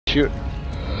shoot.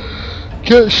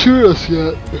 Can't shoot us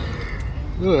yet.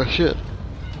 Oh shit.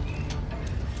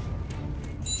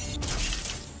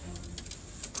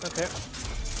 Okay.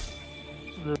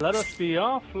 Let us be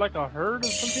off like a herd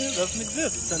of something that doesn't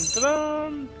exist. Dun dun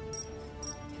dun!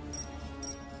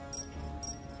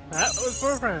 That was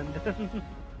for a friend.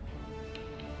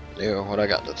 New, what I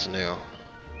got that's new?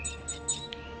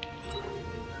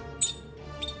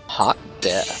 Hot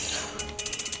death.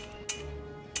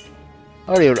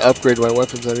 I don't even upgrade my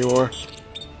weapons anymore.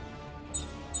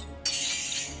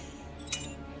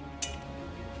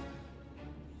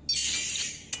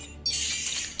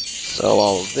 Sell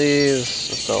all of these,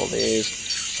 sell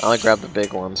these. I only grab the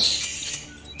big ones.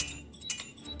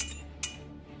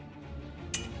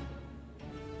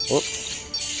 Whoop.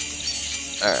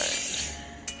 Alright.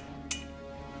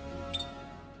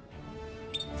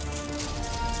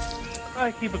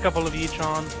 I keep a couple of each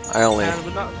on. I only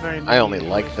but not very many. I only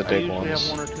like the big ones. I usually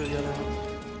have one or two of the other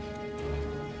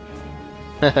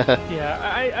ones.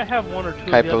 Yeah, I have one or two of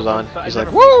the other Kaipo's on. ones. He's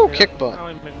like, woo, kick butt. I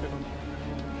only mix them.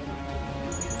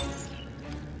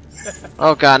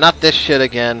 Oh god, not this shit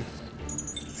again.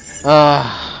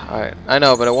 Alright, I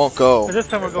know, but it won't go. But this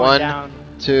time we're going down.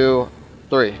 1, 2,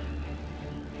 3.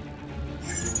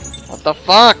 What the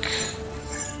fuck?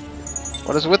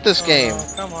 What is with this game?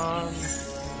 Come on.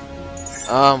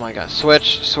 Oh my god,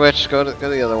 switch, go to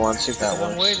the other one, see if that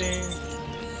works. I'm waiting.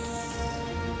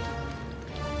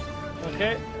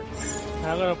 Okay.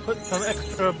 Now I'm gonna put some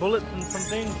extra bullets in some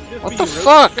things. What the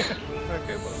fuck?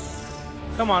 Okay,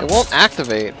 come on. It won't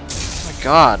activate. Oh my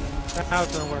god. Now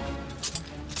it's gonna work.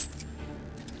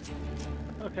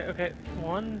 Okay.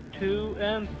 1, 2,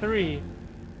 and 3.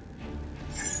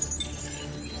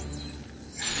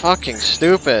 Fucking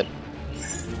stupid.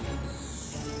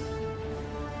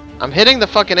 I'm hitting the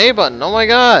fucking A button. Oh my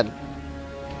god.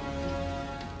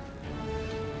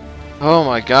 Oh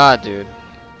my god, dude.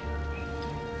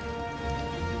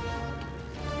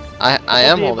 I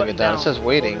am holding it down. It says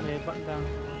waiting. It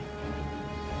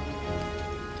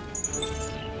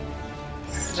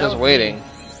says waiting.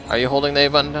 Are you holding the A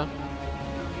button down?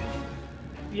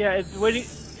 Yeah, it's waiting.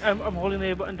 I'm holding the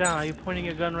A button down. Are you pointing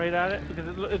your gun right at it?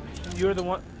 Because you're the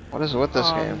one. What is with this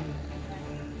game?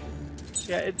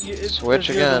 Yeah, it's switch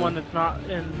you're again. The one that's not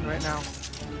in right now.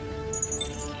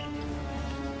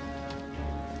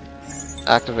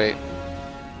 Activate.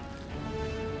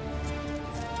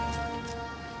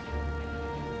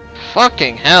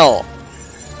 Fucking hell!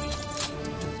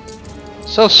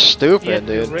 So stupid,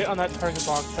 dude. Right on that target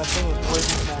box. That thing was way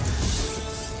too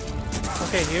small.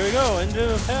 Okay, here we go.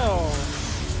 Into hell.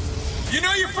 You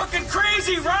know you're fucking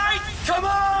crazy, right? Come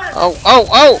on!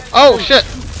 Oh, shit!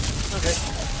 Okay.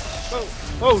 Oh!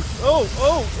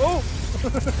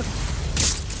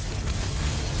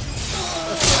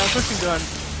 Okay, I'm pushing gun.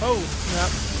 Oh,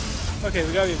 snap. Okay,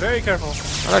 we gotta be very careful.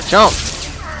 I'm trying to jump.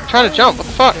 I'm trying to jump. What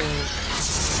the fuck?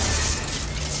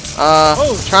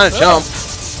 I'm trying to jump.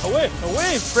 Away,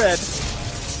 Fred.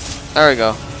 There we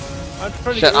go.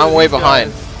 Shit, I'm way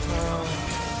behind.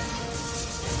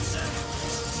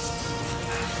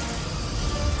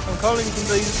 I'm calling him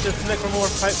the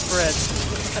Necromorph type Fred.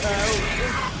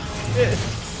 We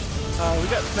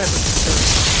got snipers.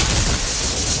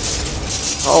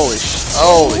 Holy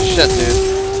shit,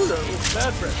 dude.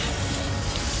 Bad Fred.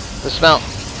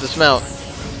 Dismount.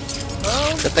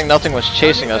 Good thing nothing was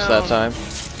chasing us that time.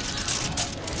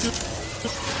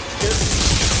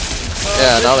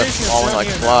 Yeah, now they're falling like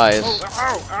flies.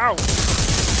 Ow!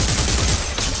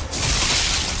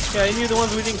 Yeah, any of the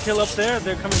ones we didn't kill up there,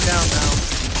 they're coming down now.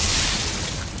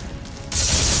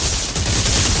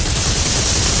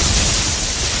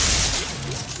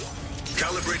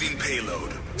 Calibrating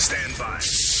payload. Stand by.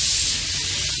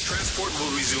 Transport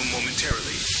will resume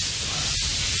momentarily.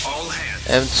 All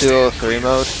hands. M203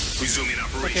 mode. Resuming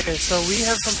operation. Okay, so we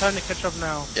have some time to catch up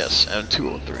now. Yes,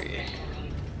 M203.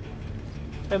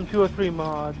 M203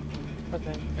 mod, I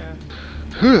think. Yeah.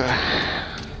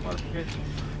 Modification.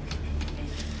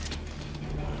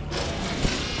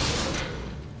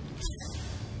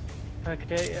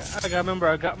 Okay, I remember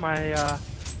I got my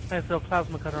nice little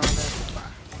plasma cutter on there.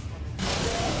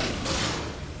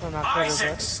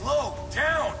 Isaac, slow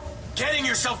down! Getting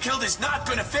yourself killed is not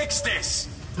gonna fix this!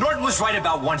 Norton was right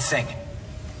about one thing.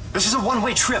 This is a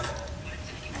one-way trip.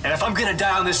 And if I'm gonna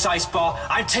die on this ice ball,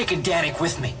 I'm taking Danik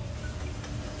with me.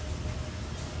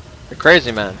 The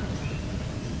crazy man.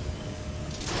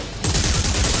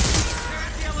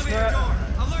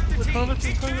 Which one of us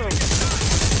is going over?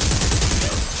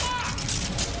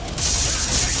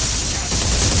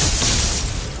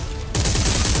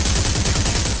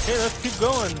 Okay, let's keep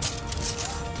going.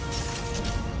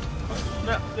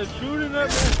 snap! They're shooting at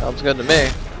me. Sounds good to me.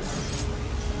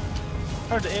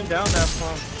 Hard to aim down that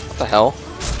far. What the hell?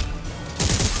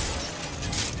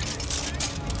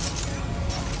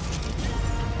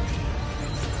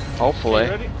 Hopefully.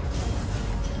 Okay, ready?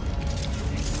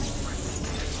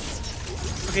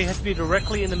 Okay, you have to be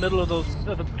directly in the middle of those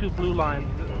the 2 blue lines.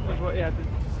 That's what you have to.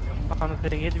 On the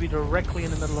thing, you have to be directly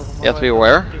in the middle of them. You have to be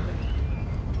where?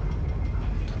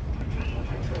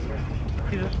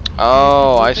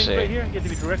 Oh, I see. Right here, you have to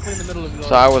be directly in the middle of yours.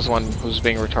 So I was one who's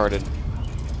being retarded.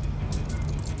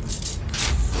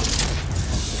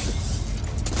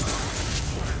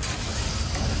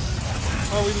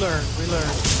 Oh, we learned.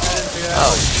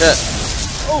 Oh shit!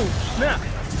 Oh snap!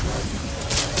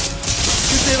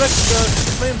 Shoot the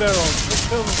flame barrels. Let's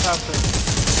kill them faster.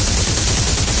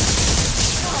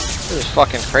 This is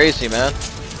fucking crazy, man.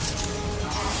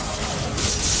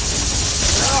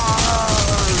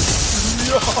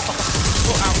 Oh, ow,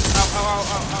 ow, ow, ow,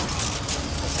 ow, ow.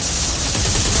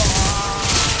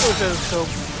 Oh, there's a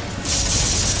scope.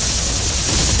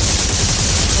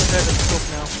 There's a scope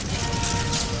now.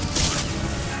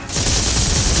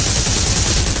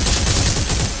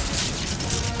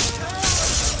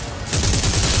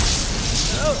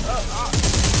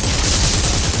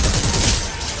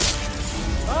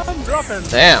 I'm dropping.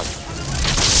 Damn.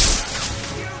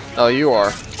 Oh, you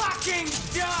are. Fucking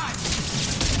done!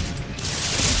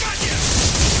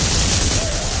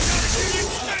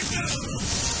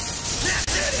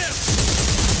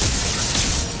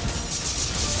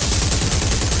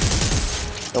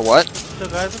 The what? The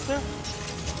guys up there?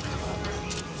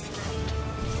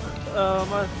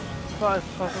 My spies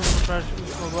fucking trying to shoot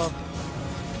from above.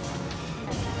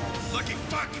 Lucky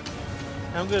fuck!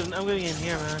 I'm getting in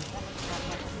here, man.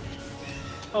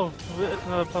 Oh, it's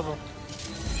another puzzle.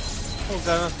 Oh,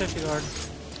 got another safety guard.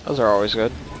 Those are always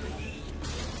good.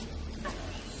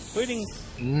 Waiting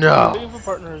No. for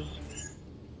partners.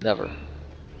 Never.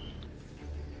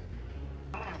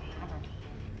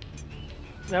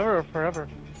 Never or forever.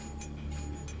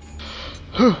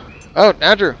 Oh,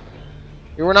 Andrew.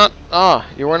 You were not. Ah,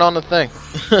 you weren't on the thing.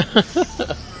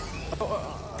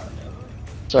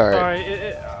 Sorry.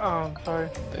 Sorry.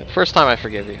 First time I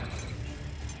forgive you.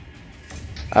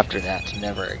 After that,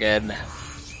 never again.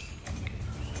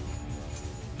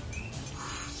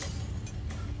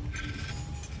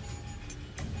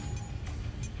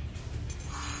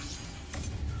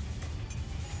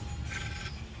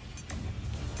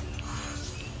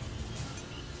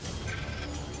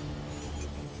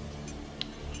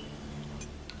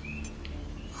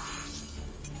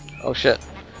 Oh shit.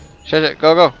 Shit,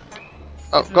 go, go.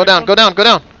 Oh, go down, go down, go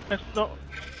down. No.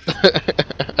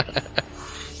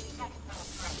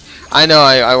 I know,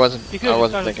 I wasn't thinking.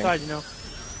 Inside, you know.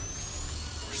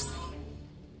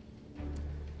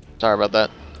 Sorry about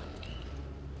that.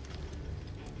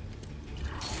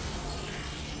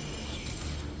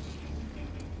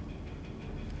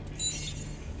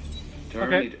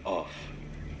 Turn Okay. it off.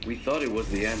 We thought it was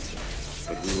the answer,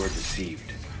 but we were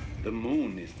deceived. The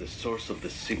moon is the source of the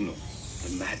signal,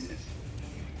 the madness.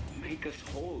 Make us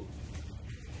whole.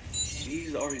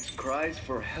 These are its cries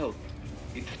for help,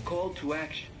 its call to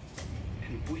action.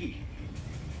 And we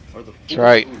are the fools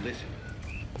right. who listen.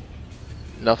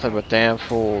 Nothing but damn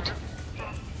fooled.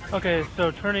 Okay,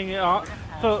 so turning it off.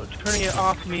 So turning it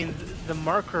off means the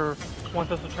marker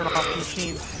wants us to turn off the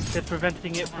machine. It's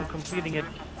preventing it from completing it.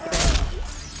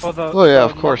 Or the, Oh, yeah, the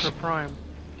of course. marker prime.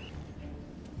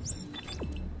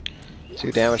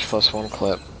 2 damage plus 1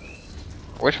 clip.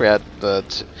 I wish we had the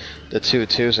 2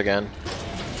 twos again.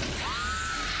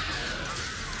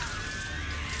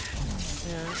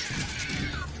 Yeah.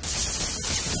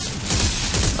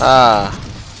 Ah.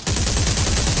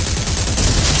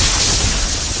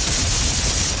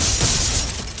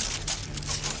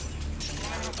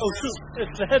 Oh shoot!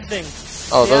 It's the head thing.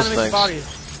 Oh, The those animate things. bodies.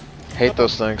 Hate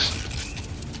those things.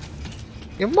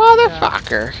 You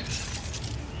motherfucker!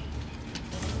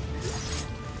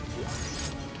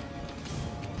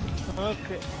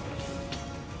 Okay.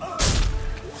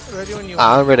 Ready when you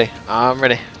I'm ready. I'm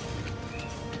ready.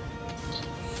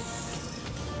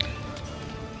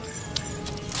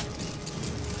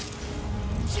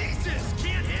 Jesus,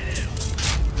 can't hit him!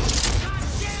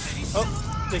 Oh,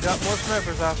 they got more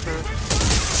snipers after.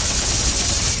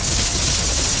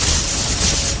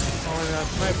 Oh, they got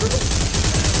snipers.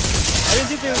 I didn't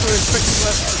think they were expecting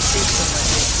less escape from that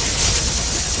game.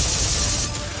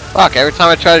 Fuck, every time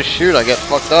I try to shoot, I get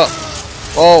fucked up.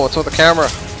 Whoa, what's with the camera?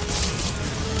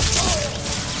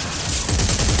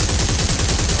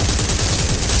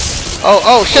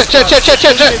 Oh, shit, shit.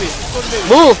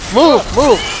 Move.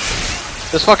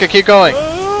 Just fucking keep going.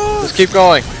 Just keep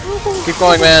going. Keep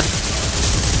going, man.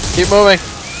 Keep moving.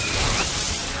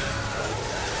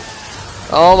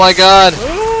 Oh my god.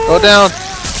 Go down.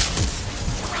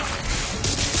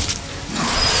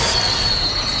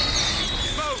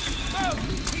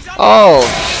 Oh.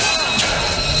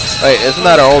 Wait, isn't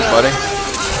that our old buddy?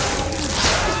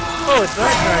 Oh, it's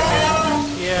that guy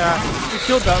here. Yeah, we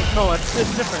killed that. No, it's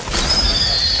different.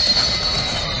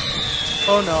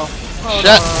 Oh no. Oh, Shit.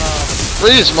 no.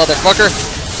 Freeze, motherfucker.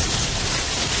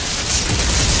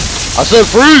 I said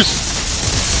freeze.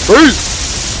 Freeze.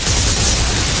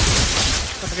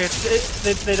 Okay,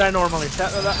 they die normally.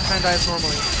 That kind dies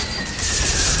normally.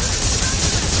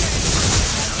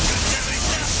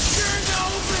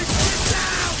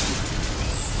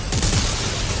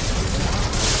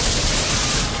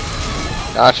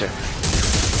 Gotcha.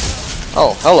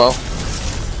 Oh, hello.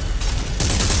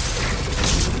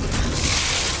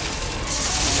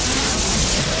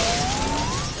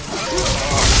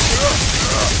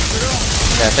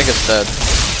 Yeah, I think it's dead.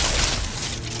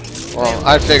 Well,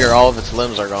 I figure all of its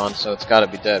limbs are gone, so it's gotta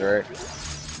be dead, right?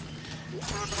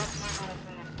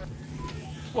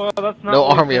 Well, that's not No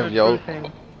really army of a Yo. true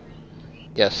thing,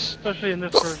 Yes. especially in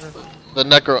this version. The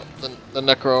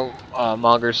necro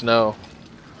mongers know.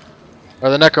 Or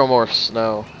the necromorphs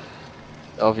know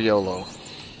of YOLO.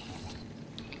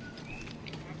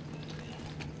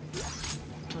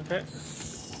 Okay.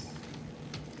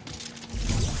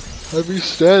 Heavy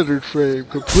standard frame,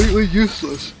 completely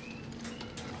useless.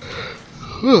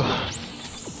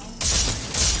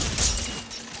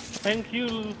 Thank you,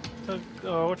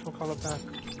 whatchamacallit back.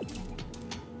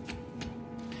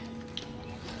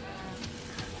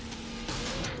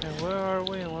 And where are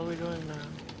we and what are we doing now?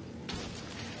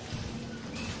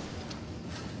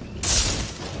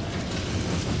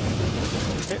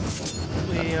 Okay.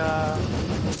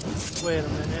 Wait a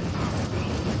minute.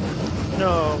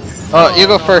 No. Oh, No, you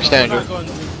go no, first, no, Andrew. We're not going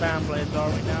to these fan blades, are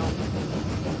we now?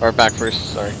 Or back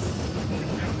first, sorry.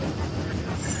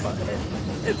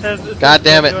 It says, God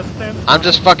damn it. at the same I'm time.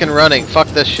 just fucking running. Fuck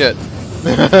this shit.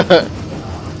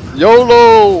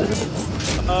 YOLO!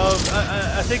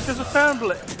 I think there's a fan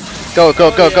blade. Go,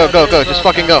 go, go, Oh, go, yeah, go, go. there's Just a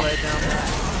fucking fan go. blade down there.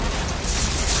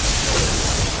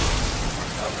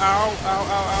 Ow, ow,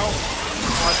 ow, ow.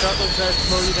 Watch out, those guys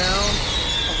slow you down.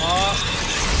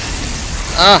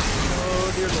 Ah!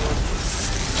 Oh dear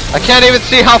lord. I can't even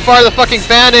see how far the fucking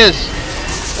fan is!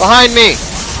 Behind me!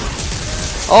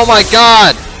 Oh my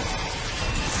god!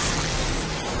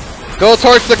 Go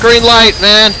towards the green light,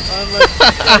 man!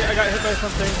 I got hit by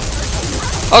something.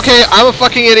 Okay, I'm a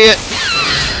fucking idiot.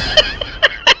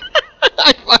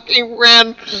 I fucking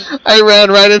ran. I ran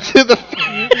right into the.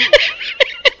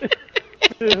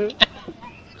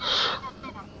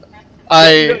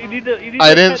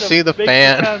 I didn't see the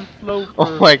fan.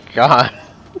 Oh my god.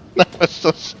 That was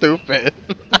so stupid.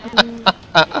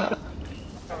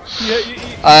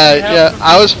 Yeah,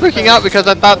 I was freaking out because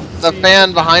I thought the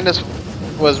fan behind us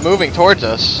was moving towards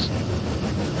us.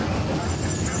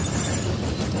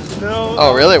 No.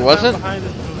 Oh, really? It wasn't? Behind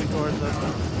us moving towards us.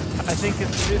 I think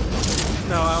it's.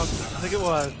 No, I think it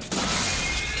was.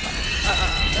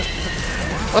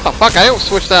 What the fuck? I didn't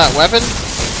switch that weapon.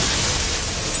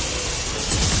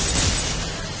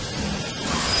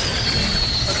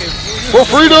 Okay. For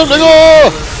freedom,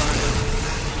 nigga!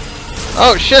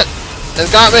 Oh shit!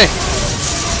 It got me.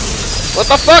 What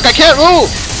the fuck? I can't move!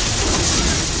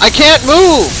 I can't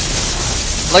move!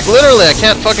 Like literally, I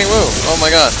can't fucking move. Oh my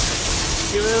god.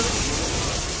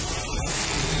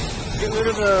 Get rid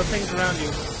of the things around you.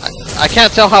 I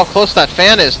can't tell how close that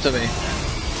fan is to me.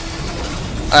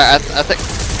 I think.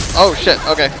 Oh shit,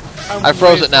 okay. I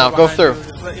froze it now. Go through.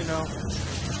 Just let you know.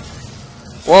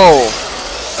 Whoa.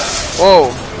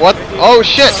 Whoa. What? Oh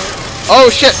shit! Oh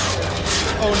shit!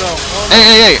 Oh no. Oh, no. Hey,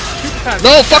 hey, hey!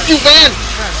 No, fuck you, van!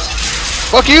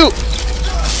 Fuck you!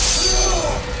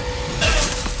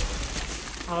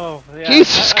 Oh, yeah.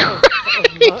 Jesus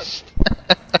Christ!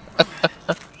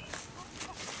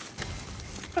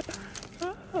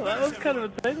 That was kind of a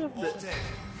thing, wasn't it?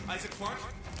 Isaac Clarke?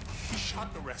 He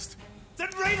shot the rest. Then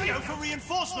radio for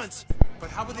reinforcements! But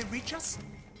how will they reach us?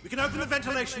 We can open the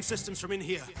ventilation systems from in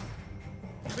here.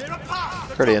 Clear a path!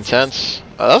 Pretty intense.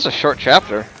 Oh, that was a short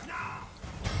chapter.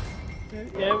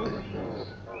 Yeah.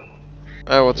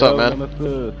 Hey, what's up, man?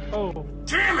 Oh.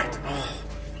 Damn it!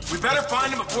 We better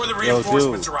find him before the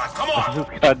reinforcements arrive. Come I on!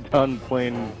 just got done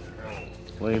playing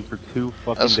for 2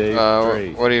 fucking days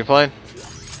straight. What are you playing?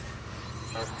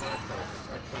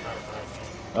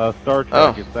 Star Trek.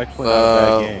 Oh, It's actually not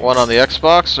a bad game. one on the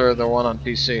Xbox or the one on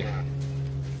PC?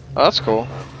 Oh, that's cool.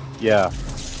 Yeah,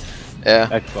 Yeah.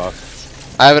 Xbox.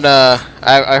 I haven't,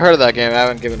 I heard of that game. I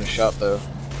haven't given it a shot though.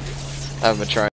 haven't been trying.